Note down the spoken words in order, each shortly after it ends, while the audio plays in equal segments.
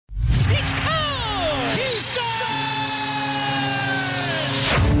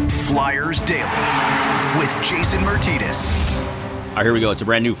Flyers Daily with Jason Martinez. All right, here we go. It's a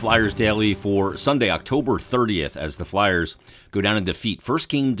brand new Flyers Daily for Sunday, October 30th, as the Flyers go down in defeat. First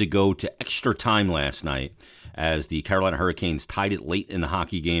game to go to extra time last night as the Carolina Hurricanes tied it late in the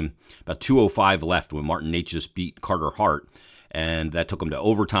hockey game. About 2:05 left when Martin Necas beat Carter Hart, and that took them to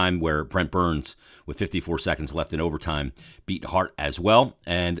overtime where Brent Burns, with 54 seconds left in overtime, beat Hart as well,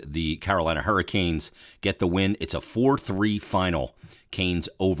 and the Carolina Hurricanes get the win. It's a 4-3 final. Canes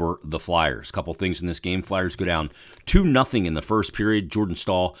over the Flyers. A couple things in this game. Flyers go down 2-0 in the first period. Jordan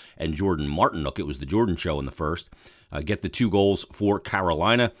Staal and Jordan Martinook, it was the Jordan show in the first, get the 2 goals for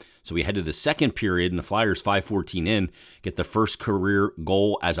Carolina. So we head to the second period, and the Flyers, 5:14 in, get the first career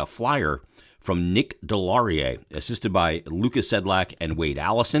goal as a Flyer from Nick Deslauriers, assisted by Lukas Sedlak and Wade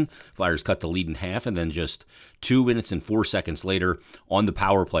Allison. Flyers cut the lead in half, and then just 2 minutes and 4 seconds later on the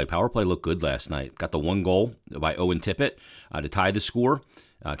power play. Power play looked good last night. Got the 1 goal by Owen Tippett to tie the score.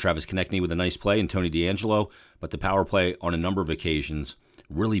 Travis Konechny with a nice play and Tony DeAngelo. But the power play on a number of occasions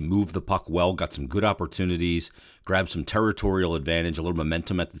really moved the puck well, got some good opportunities, grabbed some territorial advantage, a little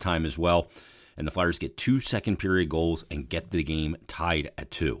momentum at the time as well. And the Flyers get 2 second-period goals and get the game tied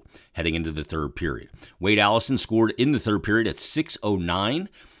at 2, heading into the third period. Wade Allison scored in the third period at 6:09,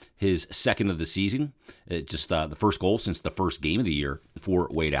 his second of the season. Just the first goal since the first game of the year for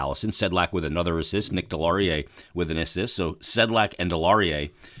Wade Allison. Sedlak with another assist, Nick Deslauriers with an assist. So Sedlak and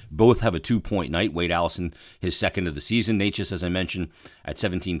Deslauriers both have a 2-point night. Wade Allison, his second of the season. Necas, as I mentioned, at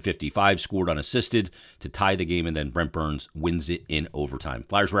 17:55, scored unassisted to tie the game, and then Brent Burns wins it in overtime.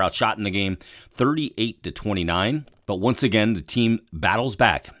 Flyers were outshot in the game, 38-29. But once again, the team battles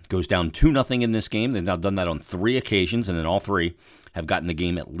back, goes down 2-0 in this game. They've now done that on 3 occasions, and in all 3 have gotten the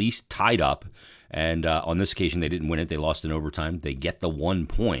game at least tied up. And on this occasion, they didn't win it. They lost in overtime. They get the 1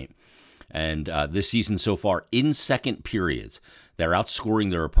 point. And this season so far, in second periods, they're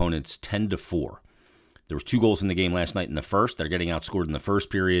outscoring their opponents 10-4. There was 2 goals in the game last night in the first. They're getting outscored in the first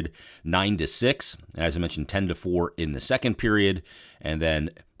period 9-6. And as I mentioned, 10-4 in the second period. And then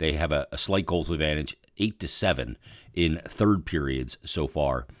they have a slight goals advantage, 8-7 in third periods so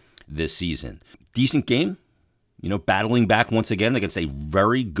far this season. Decent game. You know, battling back once again against a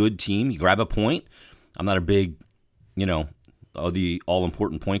very good team. You grab a point. I'm not a big, the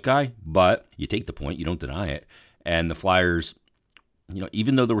all-important point guy, but you take the point. You don't deny it. And the Flyers,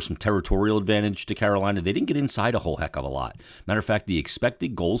 even though there was some territorial advantage to Carolina, they didn't get inside a whole heck of a lot. Matter of fact, the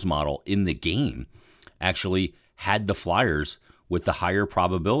expected goals model in the game actually had the Flyers with the higher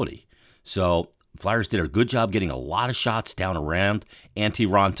probability. So Flyers did a good job getting a lot of shots down around Antti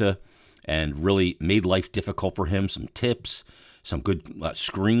Raanta, and really made life difficult for him. Some tips, some good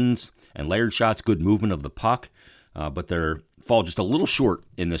screens and layered shots, good movement of the puck. But they fall just a little short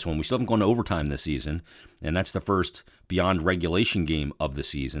in this one. We still haven't gone to overtime this season, and that's the first beyond regulation game of the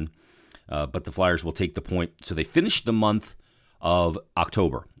season. But the Flyers will take the point. So they finished the month of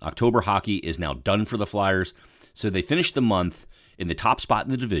October. October hockey is now done for the Flyers. So they finished the month in the top spot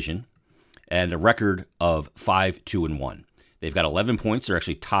in the division and a record of 5-2-1. They've got 11 points. They're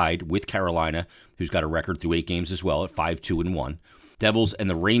actually tied with Carolina, who's got a record through 8 games as well at 5-2-1. Devils and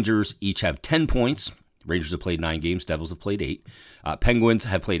the Rangers each have 10 points. Rangers have played 9 games. Devils have played 8. Penguins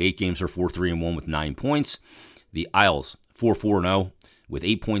have played 8 games. They're 4-3-1 with 9 points. The Isles, 4-4-0 with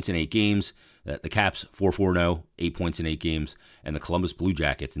 8 points in 8 games. The Caps, 4-4-0, 8 points in 8 games. And the Columbus Blue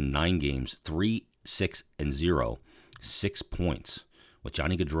Jackets in 9 games, 3-6-0, 6 points. With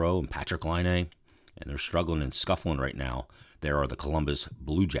Johnny Gaudreau and Patrick Laine, and they're struggling and scuffling right now. There are the Columbus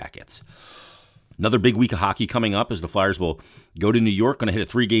Blue Jackets. Another big week of hockey coming up as the Flyers will go to New York, going to hit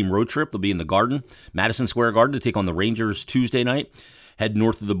a 3-game road trip. They'll be in the Garden, Madison Square Garden, to take on the Rangers Tuesday night. Head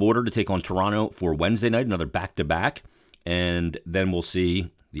north of the border to take on Toronto for Wednesday night, another back-to-back. And then we'll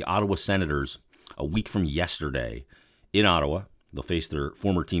see the Ottawa Senators a week from yesterday in Ottawa. They'll face their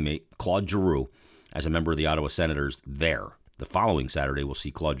former teammate, Claude Giroux, as a member of the Ottawa Senators there. The following Saturday, we'll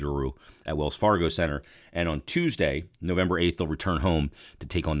see Claude Giroux at Wells Fargo Center. And on Tuesday, November 8th, they'll return home to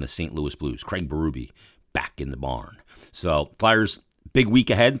take on the St. Louis Blues. Craig Berube back in the barn. So Flyers, big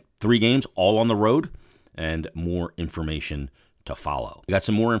week ahead. 3 games, all on the road, and more information to follow. We got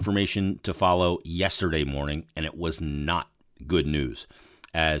some more information to follow yesterday morning, and it was not good news.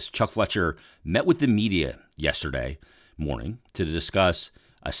 As Chuck Fletcher met with the media yesterday morning to discuss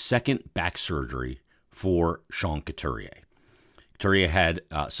a second back surgery for Sean Couturier. Couturier had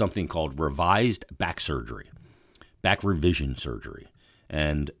something called revised back surgery, back revision surgery.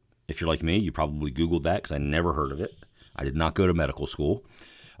 And if you're like me, you probably Googled that because I never heard of it. I did not go to medical school.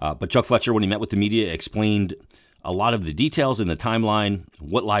 But Chuck Fletcher, when he met with the media, explained a lot of the details in the timeline,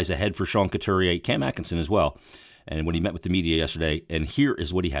 what lies ahead for Sean Couturier, Cam Atkinson as well. and when he met with the media yesterday, and here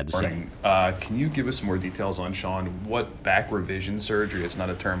is what he had to say. Can you give us some more details on Sean? What back revision surgery? It's not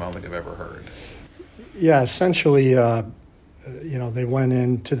a term I don't think I've ever heard. Yeah, essentially, they went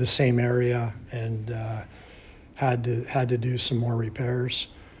into the same area and had to do some more repairs.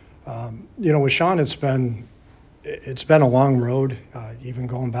 With Sean, it's been a long road, even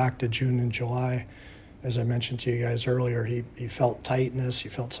going back to June and July. As I mentioned to you guys earlier, he felt tightness, he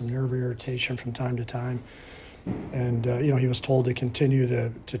felt some nerve irritation from time to time, and he was told to continue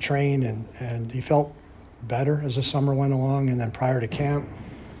to train, and he felt better as the summer went along. And then prior to camp,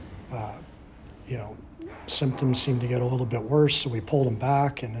 symptoms seemed to get a little bit worse, so we pulled him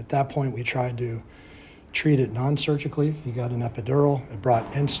back, and at that point we tried to treat it non-surgically. He got an epidural. It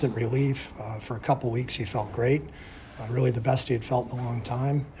brought instant relief. For a couple weeks he felt great, really the best he had felt in a long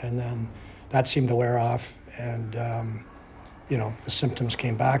time, and then that seemed to wear off, and the symptoms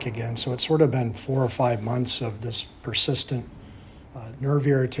came back again. So it's sort of been 4 or 5 months of this persistent nerve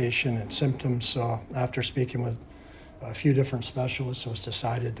irritation and symptoms. So after speaking with a few different specialists, it was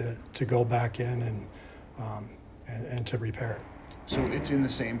decided to go back in and to repair it. So it's in the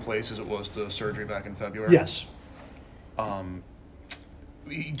same place as it was the surgery back in February? Yes.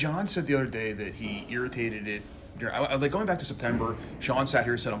 John said the other day that he irritated it. Going back to September, Sean sat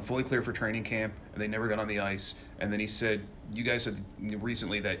here and said, I'm fully clear for training camp, and they never got on the ice. And then he said, you guys said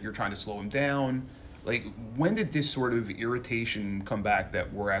recently that you're trying to slow him down. When did this sort of irritation come back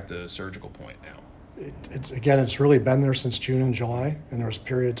that we're at the surgical point now? It's really been there since June and July, and there was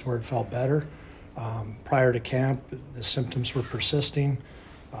periods where it felt better. Prior to camp, the symptoms were persisting.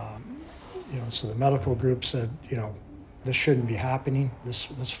 So the medical group said, this shouldn't be happening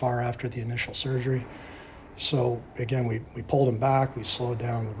this far after the initial surgery. So again, we pulled him back, we slowed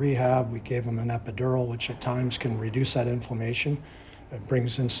down the rehab, we gave him an epidural, which at times can reduce that inflammation. It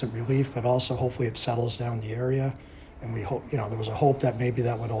brings instant relief, but also hopefully it settles down the area. And we hope, there was a hope that maybe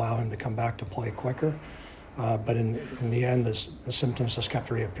that would allow him to come back to play quicker. But in the end, the symptoms just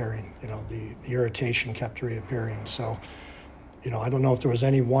kept reappearing. The irritation kept reappearing. So, I don't know if there was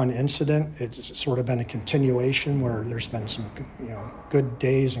any one incident. It's sort of been a continuation where there's been some, good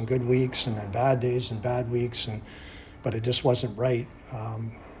days and good weeks, and then bad days and bad weeks, but it just wasn't right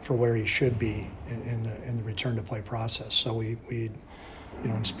for where he should be in the return to play process. So we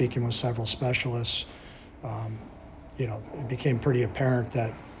in speaking with several specialists, it became pretty apparent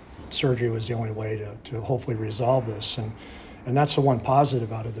that surgery was the only way to hopefully resolve this, and that's the one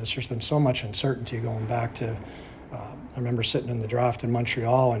positive out of this. There's been so much uncertainty going back to I remember sitting in the draft in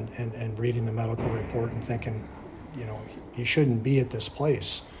Montreal and reading the medical report and thinking, he shouldn't be at this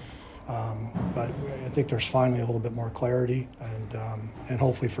place. But I think there's finally a little bit more clarity, and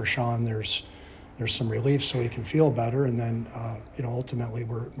hopefully for Sean there's some relief so he can feel better, and then ultimately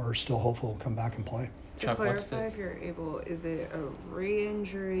we're still hopeful he'll come back and play. To clarify, if you're able, is it a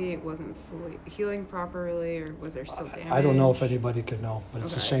re-injury? It wasn't fully healing properly, or was there still damage? I don't know if anybody could know, but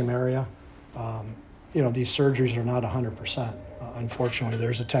it's the same area. These surgeries are not 100%. Unfortunately,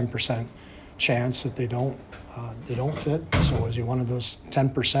 there's a 10% chance that they don't fit. So was he one of those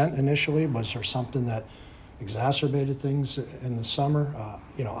 10% initially? Was there something that exacerbated things in the summer?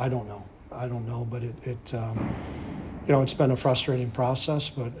 I don't know, but it's been a frustrating process.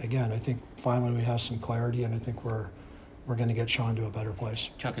 But again, I think finally we have some clarity, and I think we're going to get Sean to a better place.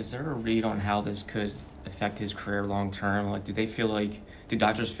 Chuck, is there a read on how this could affect his career long term? Do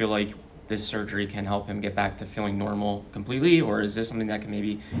doctors feel like this surgery can help him get back to feeling normal completely, or is this something that can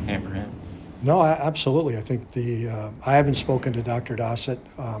maybe hamper him? No, absolutely. I think I haven't spoken to Dr. Dossett.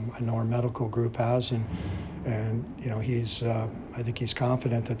 I know our medical group has, and he's I think he's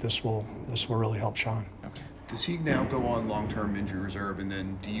confident that this will really help Sean. Okay. Does he now go on long-term injury reserve, and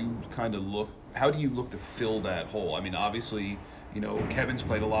then how do you look to fill that hole? I mean, obviously, Kevin's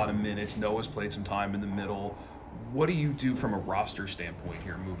played a lot of minutes, Noah's played some time in the middle. What do you do from a roster standpoint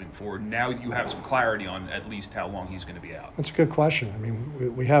here moving forward? Now you have some clarity on at least how long he's going to be out. That's a good question. I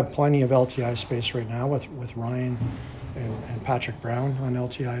mean, we have plenty of LTI space right now with Ryan and Patrick Brown on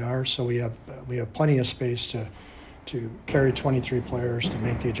LTIR, so we have plenty of space to carry 23 players, to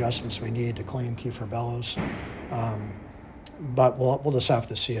make the adjustments we need to claim Kiefer Bellows. But we'll just have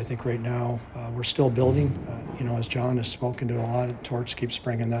to see. I think right now we're still building. As John has spoken to a lot, Torts keeps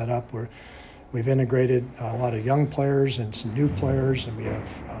bringing that up. We've integrated a lot of young players and some new players, and we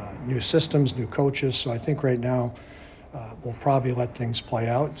have new systems, new coaches. So I think right now we'll probably let things play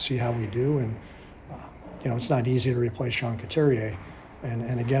out and see how we do. And it's not easy to replace Sean Couturier.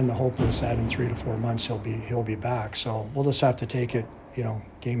 And again, the hope is that in 3 to 4 months he'll be back. So we'll just have to take it,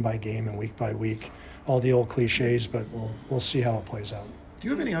 game by game and week by week. All the old cliches, but we'll see how it plays out. Do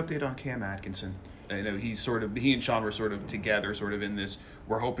you have any update on Cam Atkinson? I know he and Sean were sort of together, sort of in this,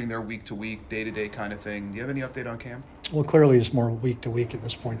 we're hoping they're week to week, day to day kind of thing. Do you have any update on Cam? Well, clearly it's more week to week at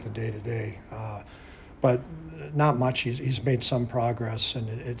this point than day to day, but not much. He's made some progress, and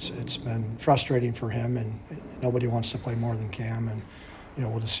it's been frustrating for him, and nobody wants to play more than Cam, and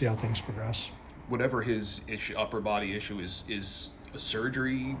we'll just see how things progress. Whatever his upper body issue is a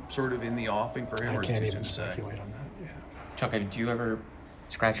surgery sort of in the offing for him? I can't even speculate on that. Yeah. Chuck, do you ever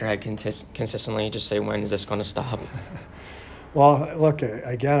scratch your head consistently, just say, when is this going to stop? Well, look,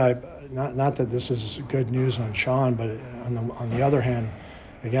 again, not that this is good news on Sean, but on the other hand,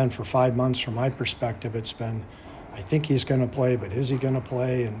 again, for 5 months from my perspective, it's been, I think he's going to play, but is he going to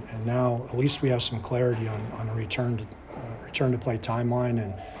play? And now at least we have some clarity on a return to play timeline.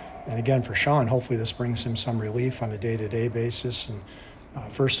 And again, for Sean, hopefully this brings him some relief on a day-to-day basis, and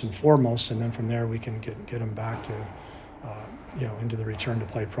first and foremost, and then from there we can get him back to into the return to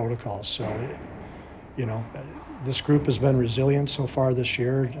play protocols. So this group has been resilient so far this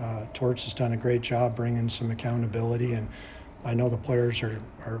year. Torts has done a great job bringing some accountability, and I know the players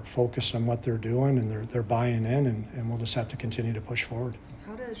are focused on what they're doing, and they're buying in, and we'll just have to continue to push forward.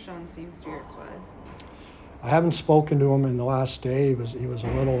 How does Sean seem spirits-wise? I haven't spoken to him in the last day. He was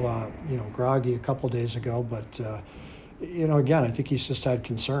a little groggy a couple days ago, but again, I think he's just had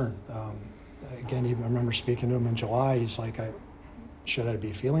concern. Again, even I remember speaking to him in July. He's like, should I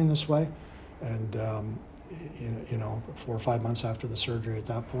be feeling this way? And 4 or 5 months after the surgery at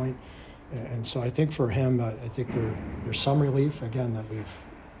that point. And so I think for him, I think there's some relief again that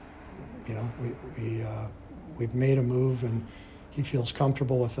we've made a move, and he feels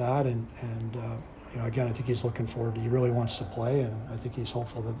comfortable with that. And again, I think he's looking forward he really wants to play, and I think he's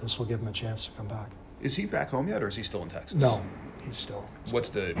hopeful that this will give him a chance to come back. Is he back home yet, or is he still in Texas? No, he's still.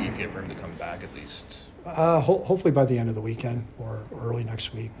 What's the ETA for him to come back at least? Hopefully by the end of the weekend or early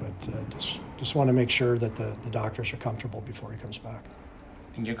next week, but just want to make sure that the doctors are comfortable before he comes back.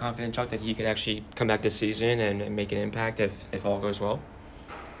 And you're confident, Chuck, that he could actually come back this season and make an impact if all goes well?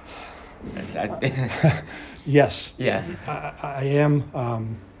 Yes. Yeah. I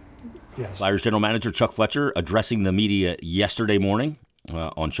am. Yes. Flyers general manager Chuck Fletcher addressing the media yesterday morning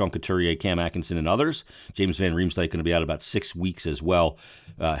on Sean Couturier, Cam Atkinson, and others. James Van Riemsdyk going to be out about 6 weeks as well.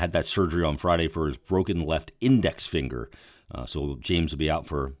 Had that surgery on Friday for his broken left index finger. So James will be out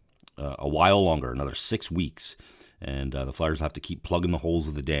for a while longer, another 6 weeks. And the Flyers will have to keep plugging the holes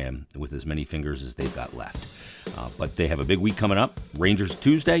of the dam with as many fingers as they've got left. But they have a big week coming up. Rangers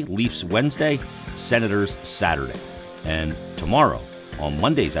Tuesday, Leafs Wednesday, Senators Saturday. And tomorrow, on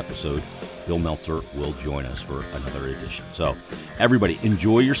Monday's episode, Bill Meltzer will join us for another edition. So everybody,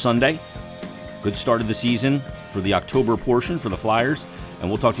 enjoy your Sunday. Good start of the season for the October portion for the Flyers. And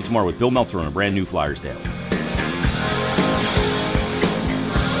we'll talk to you tomorrow with Bill Meltzer on a brand new Flyers Daily.